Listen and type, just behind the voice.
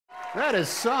That is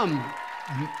some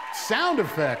sound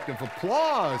effect of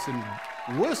applause and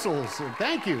whistles.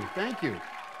 Thank you, thank you.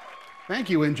 Thank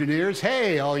you, engineers.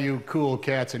 Hey, all you cool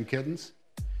cats and kittens.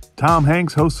 Tom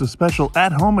Hanks hosts a special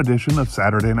at-home edition of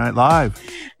Saturday Night Live.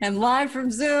 And live from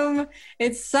Zoom,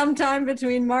 it's sometime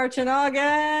between March and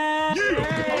August.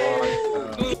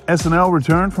 SNL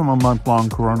returned from a month-long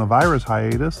coronavirus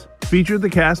hiatus, featured the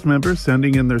cast members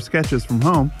sending in their sketches from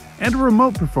home, and a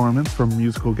remote performance from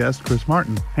musical guest Chris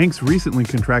Martin. Hanks recently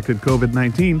contracted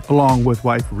COVID-19, along with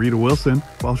wife Rita Wilson,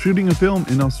 while shooting a film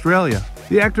in Australia.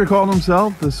 The actor called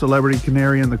himself the celebrity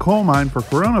canary in the coal mine for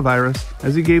coronavirus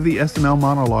as he gave the SNL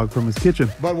monologue from his kitchen.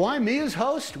 But why me as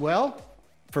host? Well,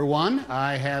 for one,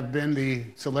 I have been the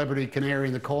celebrity canary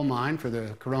in the coal mine for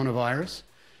the coronavirus.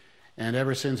 And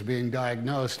ever since being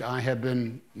diagnosed, I have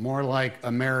been more like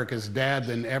America's dad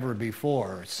than ever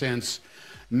before, since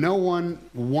no one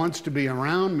wants to be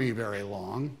around me very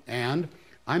long, and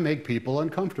I make people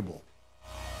uncomfortable.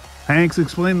 Hanks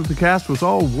explained that the cast was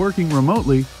all working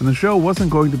remotely and the show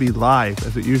wasn't going to be live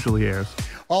as it usually airs.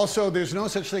 Also, there's no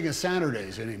such thing as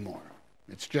Saturdays anymore.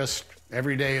 It's just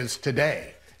every day is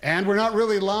today. And we're not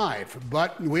really live,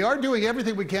 but we are doing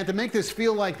everything we can to make this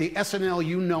feel like the SNL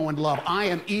you know and love. I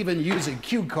am even using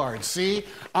cue cards, see?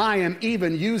 I am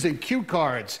even using cue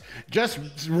cards. Just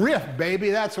riff, baby,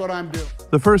 that's what I'm doing.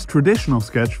 The first traditional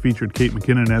sketch featured Kate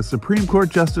McKinnon as Supreme Court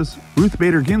Justice Ruth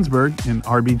Bader Ginsburg in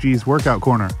RBG's Workout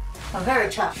Corner. I'm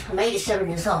very tough. I'm 87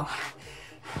 years old.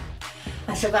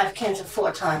 I survived cancer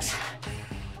 4 times.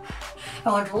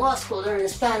 I went to law school during the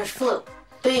Spanish flu.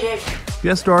 Beat it.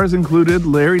 Guest stars included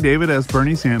Larry David as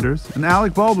Bernie Sanders, and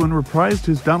Alec Baldwin reprised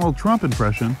his Donald Trump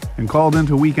impression and called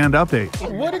into Weekend Update.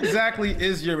 What exactly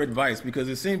is your advice? Because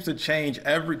it seems to change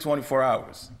every 24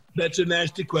 hours. That's a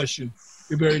nasty question.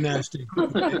 You're very nasty.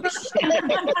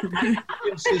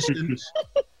 Consistent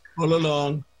all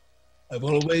along. I've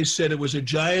always said it was a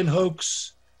giant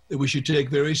hoax that we should take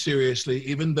very seriously,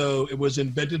 even though it was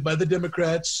invented by the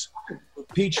Democrats.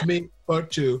 Impeach me, part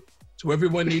 2. So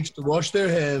everyone needs to wash their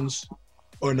hands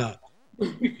or not.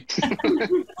 Weekend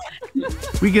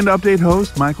Update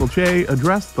host Michael Che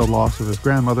addressed the loss of his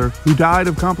grandmother, who died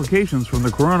of complications from the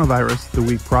coronavirus the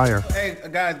week prior. Hey,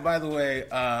 guys, by the way,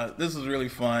 this is really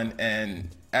fun. And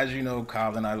as you know,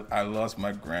 Colin, I lost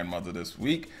my grandmother this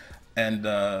week. And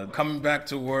coming back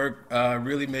to work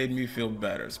really made me feel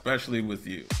better, especially with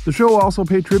you. The show also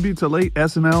paid tribute to late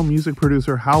SNL music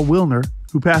producer Hal Wilner,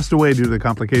 who passed away due to the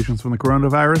complications from the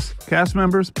coronavirus. Cast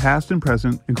members, past and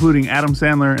present, including Adam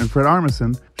Sandler and Fred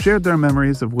Armisen, shared their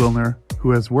memories of Wilner,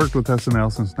 who has worked with SNL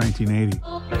since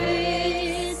 1980.